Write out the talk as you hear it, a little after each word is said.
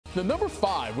The number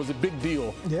 5 was a big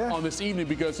deal on this evening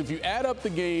because if you add up the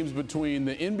games between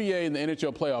the NBA and the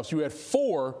NHL playoffs, you had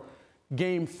 4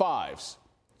 Game 5s.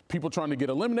 People trying to get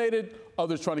eliminated,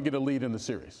 others trying to get a lead in the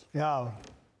series. Yeah.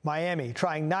 Miami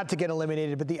trying not to get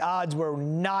eliminated, but the odds were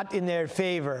not in their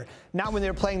favor. Not when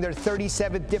they're playing their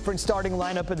 37th different starting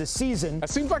lineup of the season. That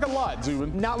seems like a lot,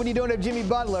 Zubin. Not when you don't have Jimmy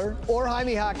Butler or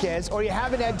Jaime Jaquez, or you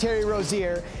haven't had Terry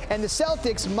Rozier. And the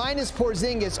Celtics, minus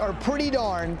Porzingis, are pretty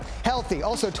darn healthy.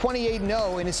 Also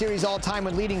 28-0 in a series all-time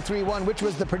when leading 3-1, which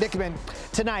was the predicament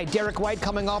tonight. Derrick White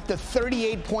coming off the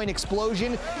 38-point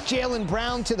explosion. Jaylen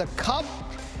Brown to the cup.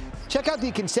 Check out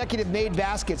the consecutive made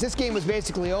baskets. This game was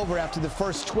basically over after the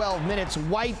first 12 minutes.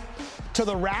 White to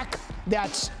the rack.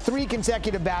 That's 3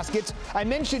 consecutive baskets. I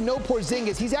mentioned no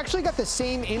Porzingis. He's actually got the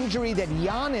same injury that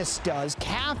Giannis does,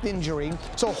 calf injury.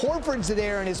 So Horford's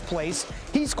there in his place.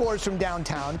 He scores from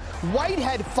downtown. White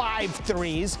had 5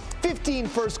 threes, 15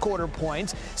 first quarter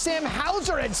points. Sam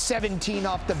Hauser had 17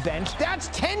 off the bench. That's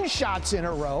 10 shots in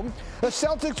a row. The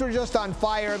Celtics were just on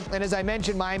fire. And as I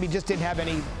mentioned, Miami just didn't have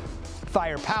any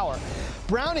firepower.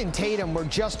 Brown and Tatum were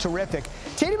just terrific.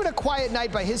 Tatum had a quiet night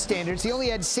by his standards. He only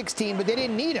had 16, but they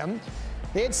didn't need him.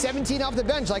 They had 17 off the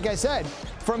bench, like I said.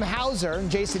 From Hauser,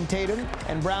 Jason Tatum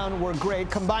and Brown were great,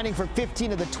 combining for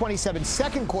 15 of the 27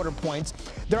 second quarter points.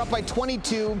 They're up by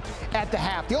 22 at the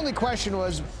half. The only question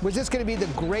was this going to be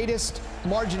the greatest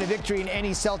margin of victory in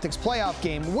any Celtics playoff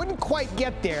game? Wouldn't quite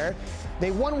get there.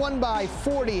 They won one by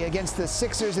 40 against the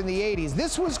Sixers in the 80s.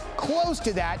 This was close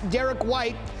to that. Derrick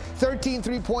White, 13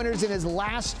 three-pointers in his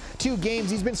last 2 games.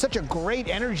 He's been such a great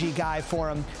energy guy for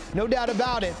him. No doubt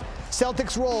about it.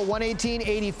 Celtics roll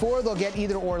 118-84. They'll get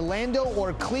either Orlando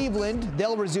or Cleveland.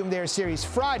 They'll resume their series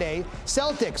Friday.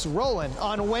 Celtics rolling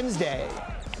on Wednesday.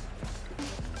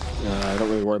 I don't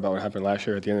really worry about what happened last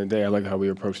year. At the end of the day, I like how we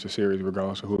approached the series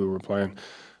regardless of who we were playing.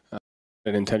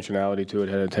 Had intentionality to it,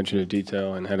 had attention to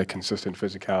detail, and had a consistent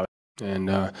physicality. And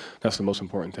that's the most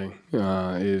important thing,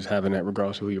 is having that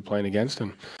regardless of who you're playing against.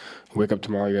 And wake up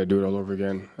tomorrow, you got to do it all over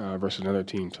again versus another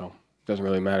team. So it doesn't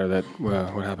really matter that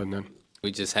what happened then.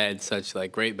 We just had such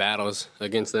great battles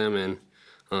against them, and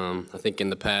I think in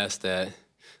the past that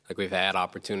we've had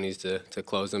opportunities to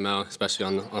close them out, especially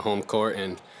on the home court,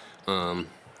 and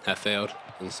have failed.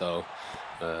 And so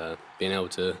being able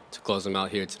to close them out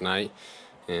here tonight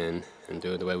and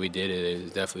do it the way we did it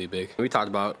is definitely big. We talked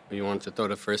about we wanted to throw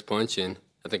the first punch, and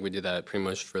I think we did that pretty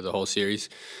much for the whole series.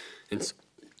 And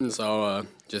so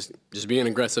just being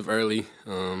aggressive early,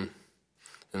 and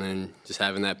then just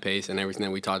having that pace and everything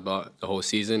that we talked about the whole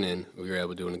season, and we were able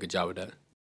to do a good job with that.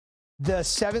 The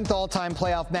 7th all-time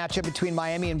playoff matchup between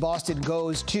Miami and Boston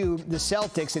goes to the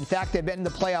Celtics. In fact, they've been in the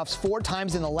playoffs 4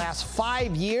 times in the last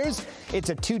 5 years.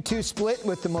 It's a 2-2 split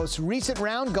with the most recent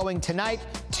round going tonight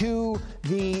to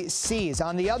the C's.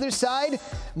 On the other side,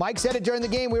 Mike said it during the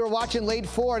game. We were watching late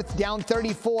 4th, down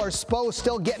 34. Spo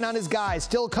still getting on his guys,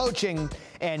 still coaching,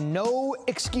 and no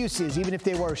excuses, even if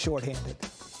they were shorthanded.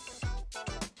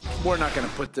 We're not going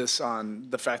to put this on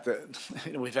the fact that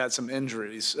we've had some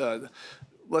injuries.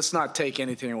 Let's not take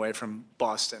anything away from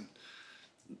Boston.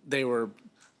 They've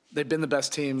been the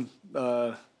best team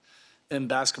in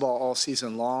basketball all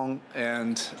season long,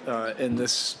 and in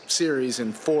this series,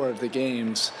 in 4 of the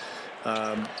games,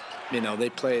 they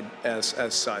played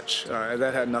as such.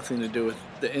 That had nothing to do with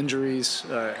the injuries.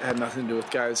 Had nothing to do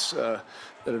with guys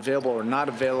that are available or not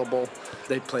available.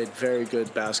 They played very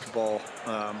good basketball,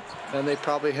 and they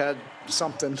probably had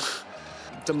something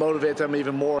to motivate them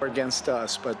even more against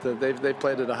us. But they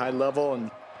played at a high level,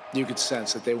 and you could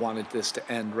sense that they wanted this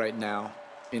to end right now,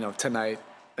 tonight,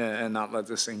 and not let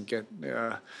this thing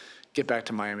get back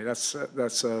to Miami. That's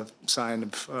a sign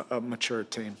of a mature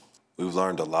team. We've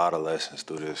learned a lot of lessons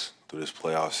through this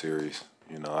playoff series.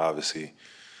 Obviously,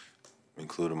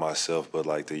 including myself, but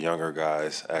the younger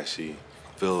guys actually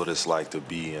feel what it's like to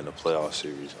be in a playoff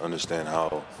series. Understand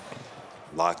how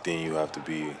locked in you have to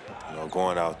be,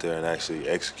 going out there and actually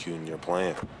executing your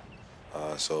plan.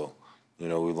 So, we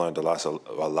learned a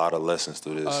lot of lessons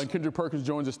through this. Kendrick Perkins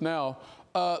joins us now.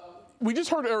 We just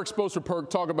heard Erik Spoelstra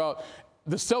talk about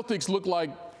the Celtics look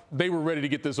like they were ready to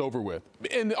get this over with.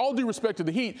 And all due respect to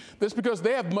the Heat, that's because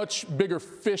they have much bigger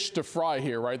fish to fry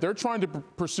here, right? They're trying to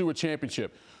pursue a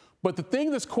championship. But the thing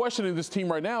that's questioning this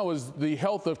team right now is the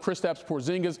health of Kristaps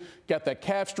Porzingis. Got that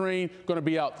calf strain, going to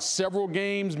be out several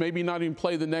games, maybe not even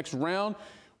play the next round.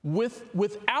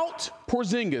 Without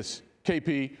Porzingis,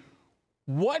 KP,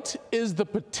 what is the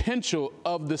potential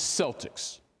of the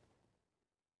Celtics?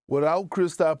 Without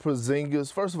Kristaps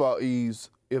Porzingis, first of all,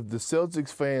 Eves, if the Celtics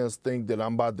fans think that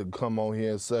I'm about to come on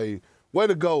here and say, way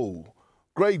to go,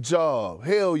 Great job.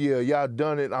 Hell yeah, y'all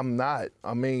done it. I'm not.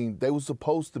 I mean, they were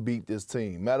supposed to beat this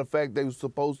team. Matter of fact, they were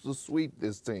supposed to sweep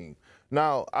this team.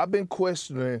 Now, I've been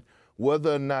questioning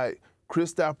whether or not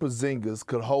Kristaps Porzingis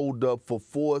could hold up for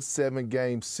 4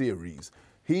 7-game series.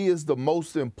 He is the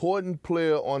most important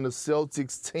player on the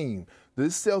Celtics team.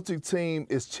 This Celtic team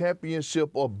is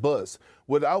championship or bust.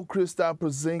 Without Kristaps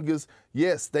Porzingis,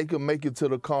 yes, they can make it to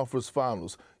the conference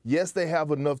finals. Yes, they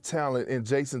have enough talent in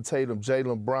Jason Tatum,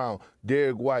 Jaylen Brown,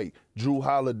 Derrick White, Drew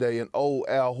Holiday, and old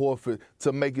Al Horford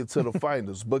to make it to the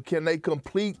finals. But can they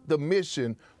complete the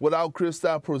mission without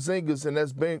Kristaps Porzingis, and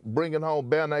that's bringing home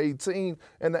banner 18?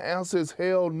 And the answer is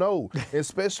hell no,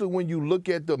 especially when you look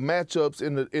at the matchups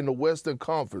in the Western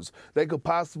Conference. They could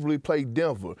possibly play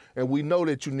Denver, and we know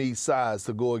that you need size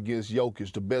to go against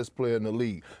Jokic, the best player in the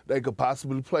league. They could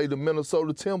possibly play the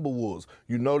Minnesota Timberwolves.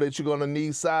 You know that you're going to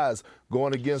need size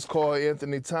going against Karl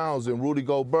Anthony Towns and Rudy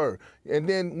Gobert. And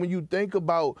then when you think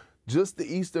about just the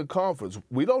Eastern Conference,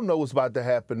 we don't know what's about to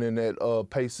happen in that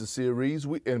Pacers series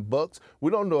in Bucks.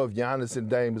 We don't know if Giannis and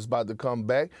Dame is about to come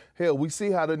back. Hell, we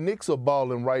see how the Knicks are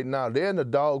balling right now. They're in a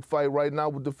dogfight right now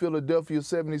with the Philadelphia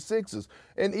 76ers.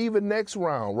 And even next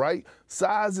round, right,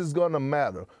 size is going to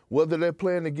matter. Whether they're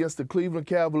playing against the Cleveland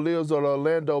Cavaliers or the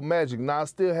Orlando Magic. Now, I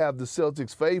still have the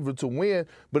Celtics favored to win,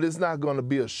 but it's not going to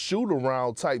be a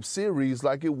shoot-around type series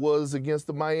like it was against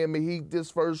the Miami Heat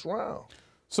this first round.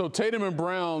 So Tatum and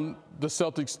Brown, the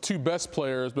Celtics' 2 best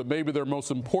players, but maybe their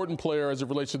most important player as it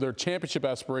relates to their championship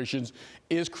aspirations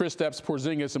is Kristaps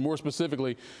Porzingis, and more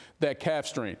specifically, that calf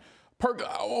strain. Perk,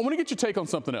 I want to get your take on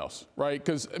something else, right?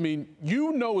 Because, I mean,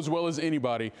 you know as well as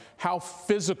anybody how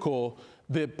physical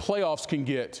the playoffs can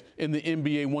get in the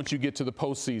NBA once you get to the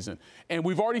postseason. And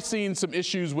we've already seen some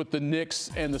issues with the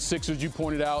Knicks and the Sixers you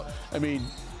pointed out. I mean,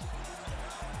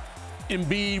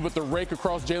 Embiid with the rake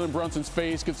across Jalen Brunson's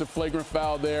face, gets a flagrant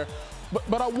foul there.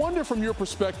 But I wonder from your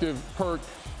perspective, Perk,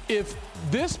 if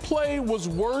this play was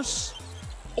worse,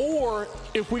 or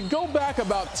if we go back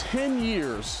about 10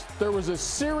 years, there was a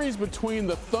series between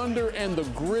the Thunder and the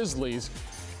Grizzlies,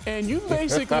 and you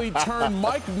basically turned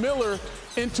Mike Miller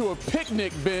into a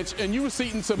picnic bench, and you was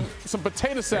eating some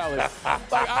potato salad.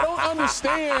 Like, I don't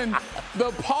understand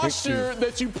the posture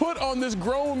that you put on this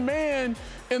grown man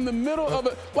in the middle of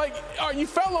it. Like, you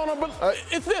fell on him, but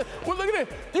it's this. Well, look at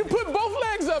it. You put both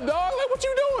legs up, dog. Like, what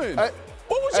you doing? What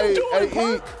was you doing,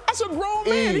 Perk? That's a grown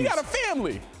man. He got a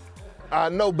family. I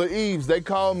know, but Eves, they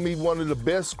call me one of the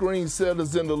best screen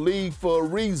setters in the league for a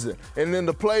reason. And in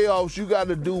the playoffs, you got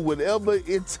to do whatever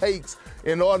it takes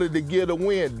in order to get a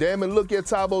win. Damn it, look at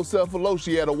Thabo Sefolosha.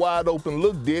 He had a wide open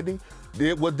look, did he?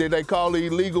 What did they call an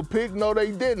illegal pick? No,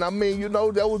 they didn't. I mean, you know,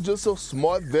 that was just a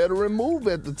smart veteran move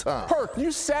at the time. Perk,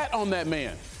 you sat on that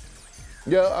man.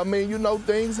 Yeah, I mean, you know,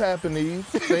 things happen, Eve.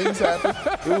 Things happen.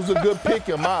 It was a good pick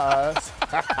in my eyes.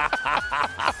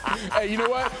 Hey, you know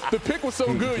what? The pick was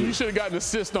so good, you should have gotten an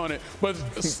assist on it. But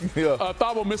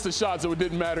Thabo missed the shot, so it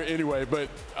didn't matter anyway. But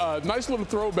nice little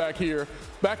throwback here.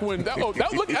 Back when, look,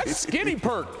 that's skinny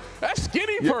Perk. That's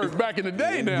skinny Perk back in the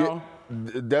day now.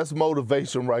 That's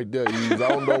motivation right there, Eves. I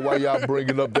don't know why y'all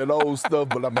bringing up that old stuff,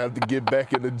 but I'm going to have to get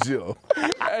back in the gym.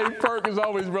 Hey, Perk, as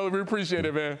always, brother, we appreciate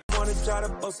it, man. Wanna try to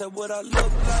boast at what I look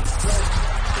like. Think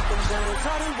I'm gonna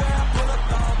try to wear, I pull up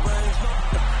long range.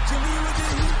 Jimmy with the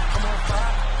heat, I'm on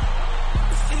fire.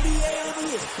 It's NBA, I'm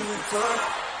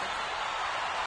here,